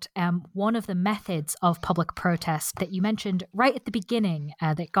about one of the methods of public protest that you mentioned right at the beginning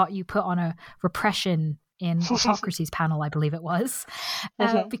that got you put on a repression in Autocracy's panel, I believe it was,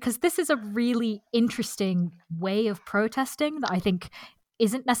 because this is a really interesting way of protesting that I think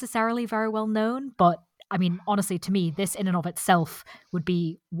isn't necessarily very well known, but I mean, honestly, to me, this in and of itself would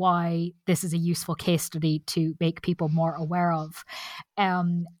be why this is a useful case study to make people more aware of.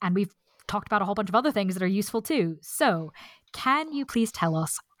 And we've talked about a whole bunch of other things that are useful too. So can you please tell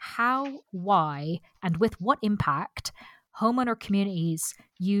us how, why, and with what impact homeowner communities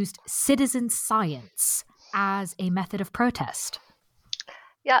used citizen science as a method of protest?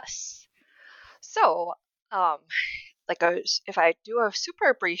 Yes. So, if I do a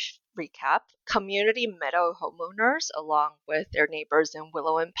super brief recap, community meadow homeowners, along with their neighbors in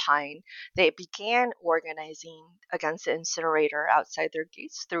Willow and Pine, they began organizing against the incinerator outside their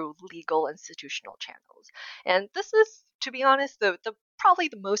gates through legal institutional channels. And this is, to be honest, the probably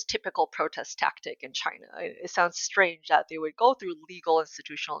the most typical protest tactic in China. It sounds strange that they would go through legal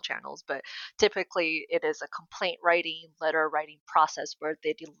institutional channels, but typically it is a complaint writing, letter writing process where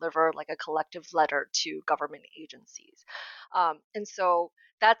they deliver like a collective letter to government agencies. And so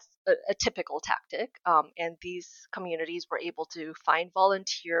that's a typical tactic. And these communities were able to find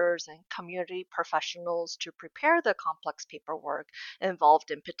volunteers and community professionals to prepare the complex paperwork involved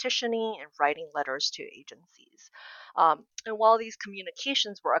in petitioning and writing letters to agencies. And while these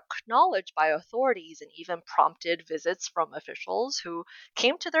communications were acknowledged by authorities and even prompted visits from officials who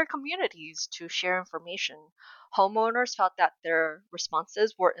came to their communities to share information, homeowners felt that their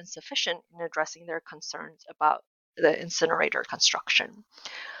responses were insufficient in addressing their concerns about the incinerator construction.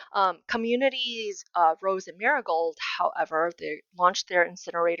 Communities, Rose and Marigold, however, they launched their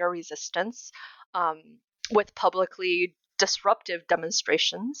incinerator resistance with publicly disruptive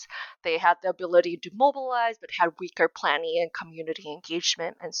demonstrations. They had the ability to mobilize, but had weaker planning and community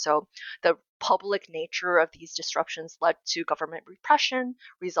engagement. And so the public nature of these disruptions led to government repression,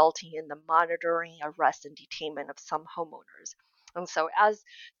 resulting in the monitoring, arrest, and detainment of some homeowners. And so as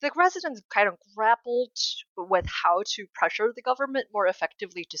the residents kind of grappled with how to pressure the government more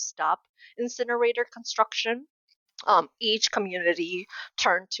effectively to stop incinerator construction, each community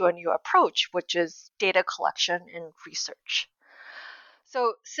turned to a new approach, which is data collection and research.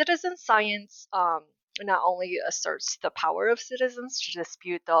 So citizen science not only asserts the power of citizens to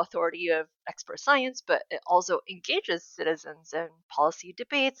dispute the authority of expert science, but it also engages citizens in policy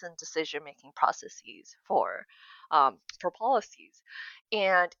debates and decision-making processes for policies.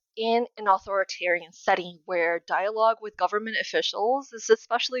 And in an authoritarian setting where dialogue with government officials is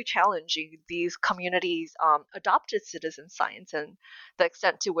especially challenging, these communities adopted citizen science, and the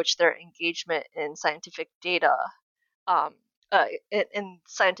extent to which their engagement in scientific data in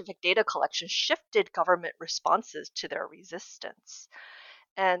scientific data collection shifted government responses to their resistance.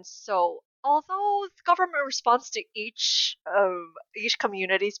 And so, although the government response to each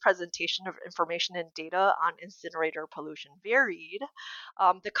community's presentation of information and data on incinerator pollution varied,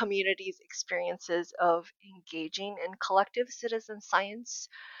 the community's experiences of engaging in collective citizen science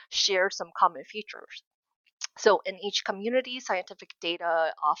share some common features. So, in each community, scientific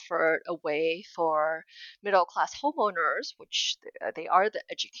data offered a way for middle class homeowners, which they are the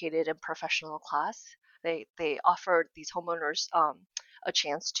educated and professional class. They offered these homeowners a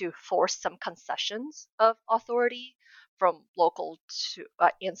chance to force some concessions of authority from local to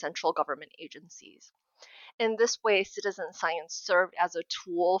and central government agencies. In this way, citizen science served as a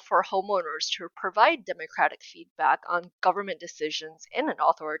tool for homeowners to provide democratic feedback on government decisions in an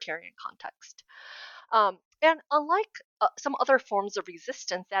authoritarian context. And unlike some other forms of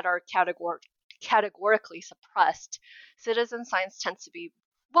resistance that are categorically suppressed, citizen science tends to be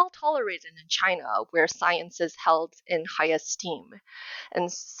well tolerated in China, where science is held in high esteem.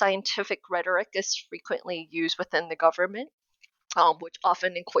 And scientific rhetoric is frequently used within the government, which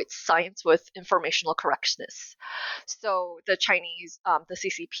often equates science with informational correctness. So the Chinese, the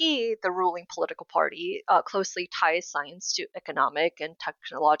CCP, the ruling political party, closely ties science to economic and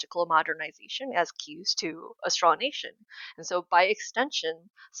technological modernization as keys to a strong nation. And so by extension,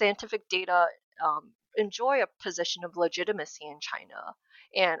 scientific data enjoy a position of legitimacy in China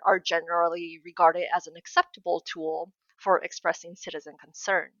and are generally regarded as an acceptable tool for expressing citizen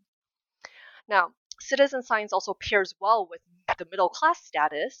concern. Now, citizen science also pairs well with the middle class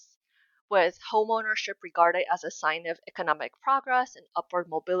status, with homeownership regarded as a sign of economic progress and upward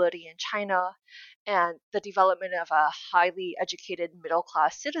mobility in China, and the development of a highly educated middle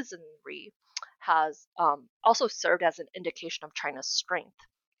class citizenry has also served as an indication of China's strength.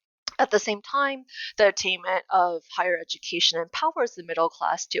 At the same time, the attainment of higher education empowers the middle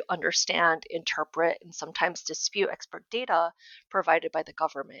class to understand, interpret, and sometimes dispute expert data provided by the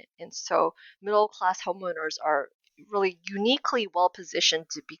government. And so, middle class homeowners are really uniquely well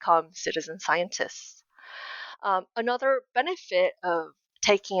positioned to become citizen scientists. Another benefit of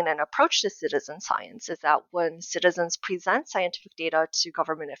taking an approach to citizen science is that when citizens present scientific data to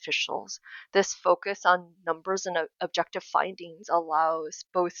government officials, this focus on numbers and objective findings allows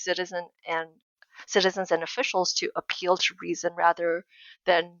both citizens and officials to appeal to reason rather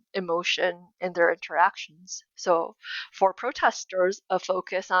than emotion in their interactions. So, for protesters, a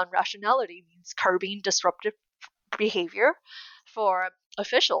focus on rationality means curbing disruptive behavior. For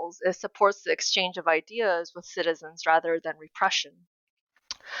officials, it supports the exchange of ideas with citizens rather than repression.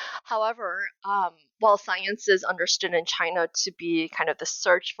 However, while science is understood in China to be kind of the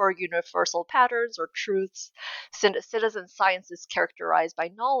search for universal patterns or truths, citizen science is characterized by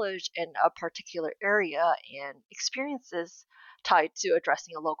knowledge in a particular area and experiences tied to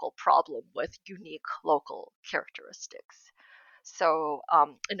addressing a local problem with unique local characteristics. So,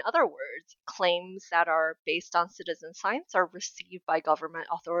 in other words, claims that are based on citizen science are received by government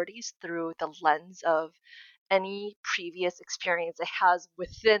authorities through the lens of any previous experience it has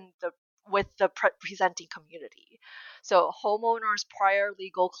with the presenting community. So homeowners' prior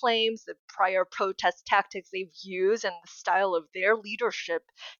legal claims, the prior protest tactics they've used, and the style of their leadership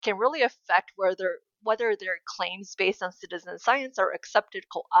can really affect whether their claims based on citizen science are accepted,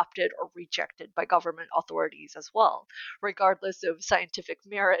 co-opted, or rejected by government authorities as well, regardless of scientific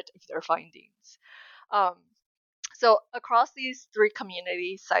merit of their findings. Um, so across these three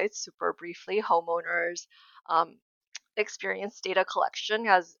community sites, super briefly, homeowners um, experience data collection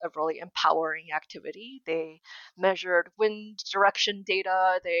as a really empowering activity. They measured wind direction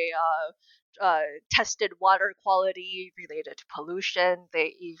data. They tested water quality related to pollution.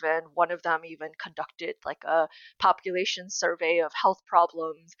 One of them even conducted like a population survey of health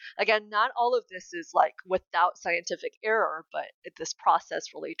problems. Again, not all of this is like without scientific error, but this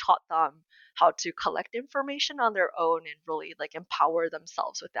process really taught them how to collect information on their own and really like empower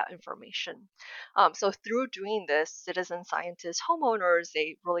themselves with that information. So through doing this, citizen scientists, homeowners,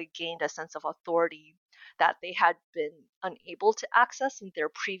 they really gained a sense of authority that they had been unable to access in their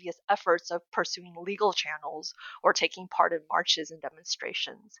previous efforts of pursuing legal channels or taking part in marches and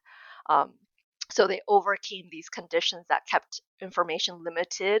demonstrations. Um, so they overcame these conditions that kept information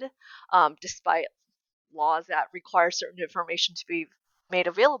limited, despite laws that require certain information to be made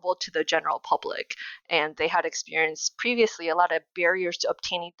available to the general public. And they had experienced previously a lot of barriers to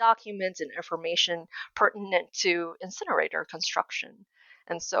obtaining documents and information pertinent to incinerator construction.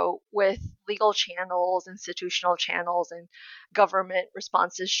 And so, with legal channels, institutional channels, and government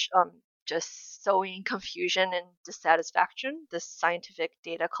responses just sowing confusion and dissatisfaction, this scientific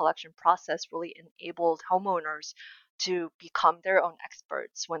data collection process really enabled homeowners to become their own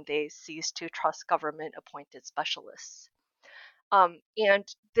experts when they cease to trust government appointed specialists. And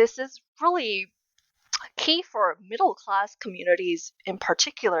this is really key for middle class communities in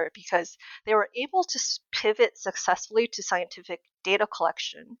particular because they were able to pivot successfully to scientific data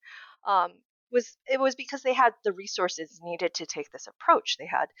collection. It was because they had the resources needed to take this approach. They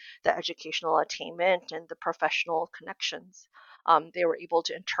had the educational attainment and the professional connections. They were able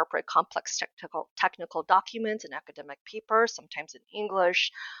to interpret complex technical documents and academic papers, sometimes in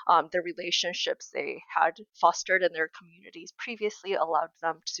English. The relationships they had fostered in their communities previously allowed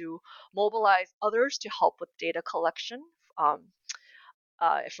them to mobilize others to help with data collection.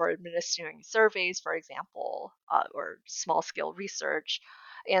 For administering surveys, for example, or small scale research.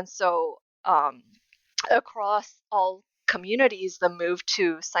 And so, across all communities, the move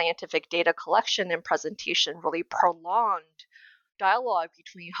to scientific data collection and presentation really prolonged dialogue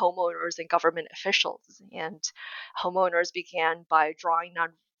between homeowners and government officials. And homeowners began by drawing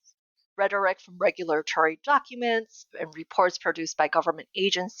on rhetoric from regulatory documents and reports produced by government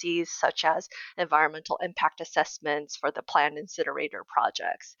agencies, such as environmental impact assessments for the planned incinerator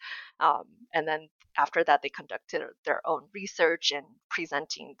projects. And then after that, they conducted their own research and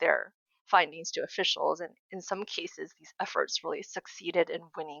presenting their findings to officials. And in some cases, these efforts really succeeded in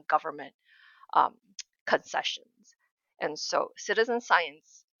winning government um, concessions. And so citizen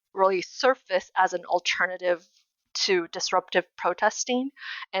science really surfaced as an alternative to disruptive protesting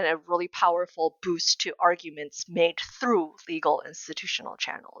and a really powerful boost to arguments made through legal institutional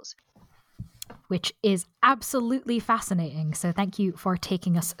channels. Which is absolutely fascinating. So thank you for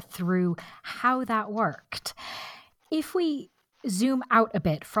taking us through how that worked. If we zoom out a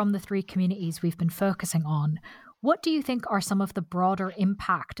bit from the three communities we've been focusing on, what do you think are some of the broader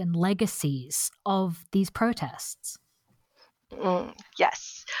impact and legacies of these protests?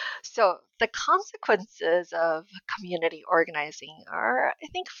 Yes. So the consequences of community organizing are, I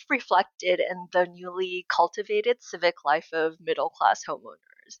think, reflected in the newly cultivated civic life of middle class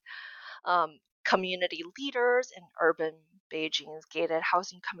homeowners. Community leaders in urban Beijing's gated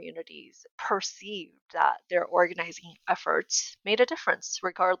housing communities perceived that their organizing efforts made a difference,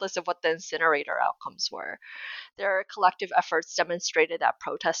 regardless of what the incinerator outcomes were. Their collective efforts demonstrated that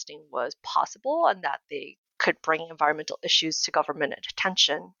protesting was possible and that they could bring environmental issues to government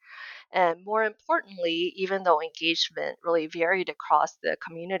attention. And more importantly, even though engagement really varied across the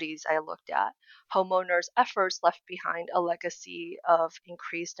communities I looked at, homeowners' efforts left behind a legacy of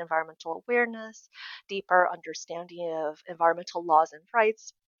increased environmental awareness, deeper understanding of environmental laws and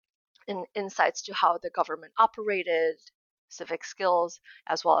rights, and insights to how the government operated, civic skills,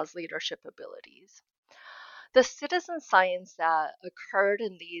 as well as leadership abilities. The citizen science that occurred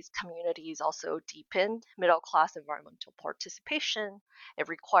in these communities also deepened middle class environmental participation. It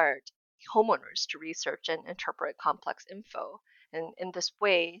required homeowners to research and interpret complex info. And in this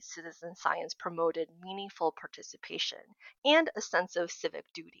way, citizen science promoted meaningful participation and a sense of civic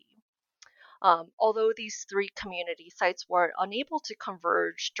duty. Although these three community sites were unable to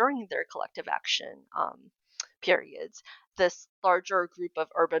converge during their collective action periods, this larger group of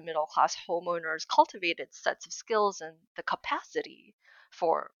urban middle class homeowners cultivated sets of skills and the capacity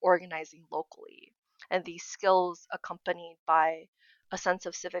for organizing locally. And these skills, accompanied by a sense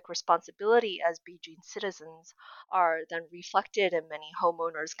of civic responsibility as Beijing citizens, are then reflected in many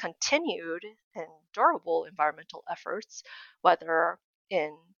homeowners' continued and durable environmental efforts, whether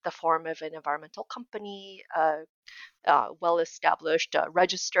in the form of an environmental company, a well established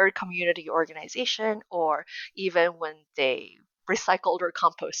registered community organization, or even when they recycled or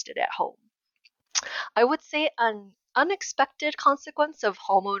composted at home. I would say an unexpected consequence of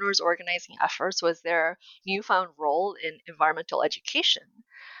homeowners' organizing efforts was their newfound role in environmental education.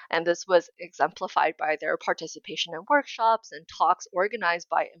 And this was exemplified by their participation in workshops and talks organized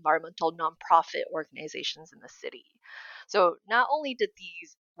by environmental nonprofit organizations in the city. So, not only did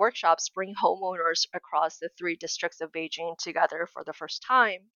these workshops bring homeowners across the three districts of Beijing together for the first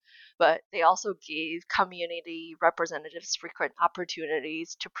time, but they also gave community representatives frequent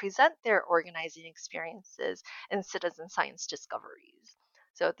opportunities to present their organizing experiences and citizen science discoveries.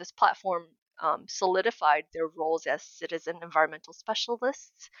 So, this platform solidified their roles as citizen environmental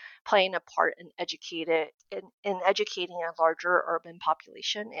specialists, playing a part in educating a larger urban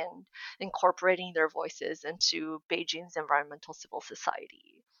population and incorporating their voices into Beijing's environmental civil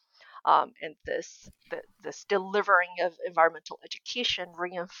society. And this delivering of environmental education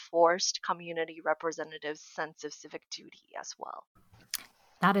reinforced community representatives' sense of civic duty as well.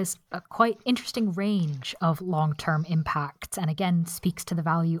 That is a quite interesting range of long-term impacts, and again speaks to the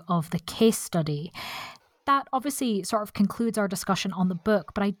value of the case study. That obviously sort of concludes our discussion on the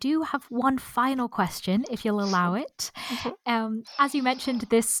book, but I do have one final question, if you'll allow it. As you mentioned,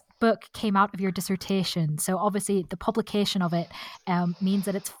 this book came out of your dissertation, so obviously the publication of it means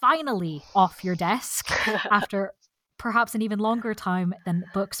that it's finally off your desk after perhaps an even longer time than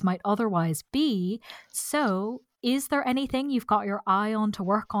books might otherwise be. So is there anything you've got your eye on to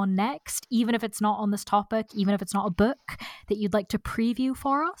work on next, even if it's not on this topic, even if it's not a book, that you'd like to preview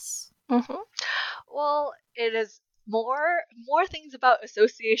for us? Mm-hmm. Well, it is more things about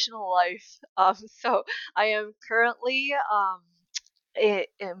associational life. So I am currently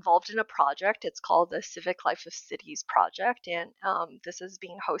involved in a project. It's called the Civic Life of Cities Project, and this is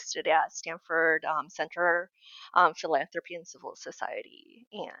being hosted at Stanford Center Philanthropy and Civil Society.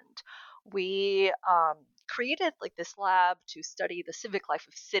 And we created like this lab to study the civic life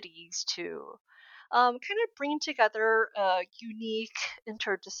of cities, to kind of bring together a unique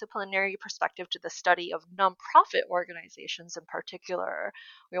interdisciplinary perspective to the study of nonprofit organizations in particular.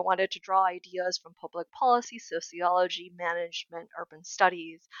 We wanted to draw ideas from public policy, sociology, management, urban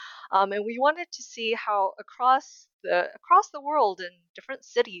studies, and we wanted to see how across the world in different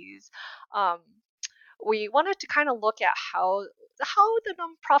cities. We wanted to kind of look at how the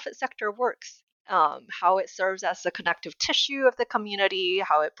nonprofit sector works, how it serves as the connective tissue of the community,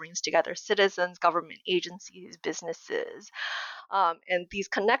 how it brings together citizens, government agencies, businesses, and these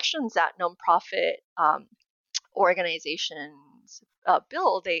connections that nonprofit organizations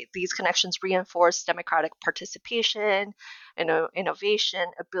build. These connections reinforce democratic participation, innovation,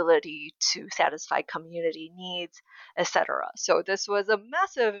 ability to satisfy community needs, etc. So this was a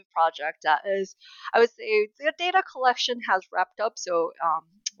massive project that is, I would say, the data collection has wrapped up. So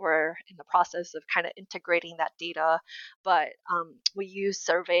we're in the process of kind of integrating that data, but we use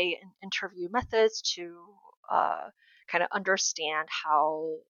survey and interview methods to kind of understand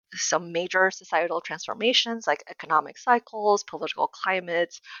how some major societal transformations like economic cycles, political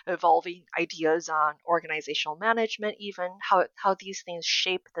climates, evolving ideas on organizational management, even how these things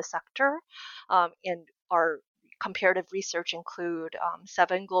shape the sector. And our comparative research include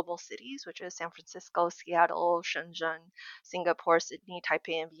 7 global cities, which is San Francisco, Seattle, Shenzhen, Singapore, Sydney,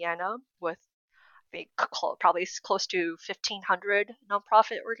 Taipei, and Vienna, with probably close to 1,500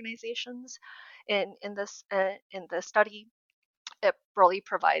 nonprofit organizations in the study. It really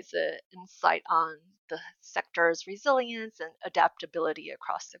provides an insight on the sector's resilience and adaptability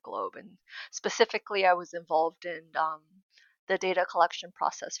across the globe. And specifically, I was involved in the data collection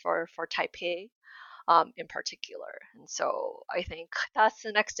process for Taipei in particular. And so I think that's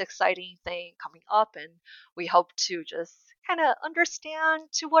the next exciting thing coming up. And we hope to just kind of understand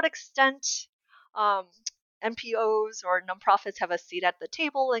to what extent um, NPOs or nonprofits have a seat at the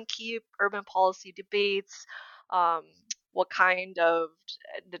table in key urban policy debates. Um, what kind of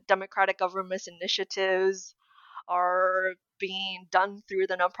democratic government initiatives are being done through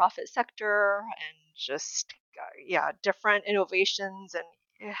the nonprofit sector, and just different innovations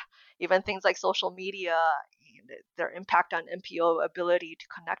and even things like social media, their impact on NPO ability to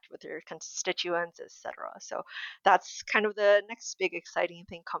connect with their constituents, etc. So that's kind of the next big exciting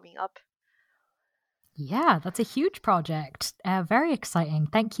thing coming up. Yeah, that's a huge project. Very exciting.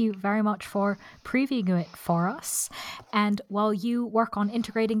 Thank you very much for previewing it for us. And while you work on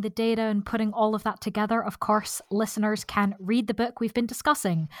integrating the data and putting all of that together, of course, listeners can read the book we've been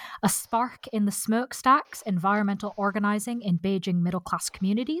discussing, A Spark in the Smokestacks, Environmental Organizing in Beijing Middle-Class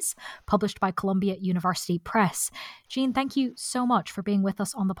Communities, published by Columbia University Press. Jean, thank you so much for being with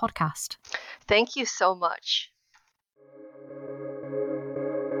us on the podcast. Thank you so much.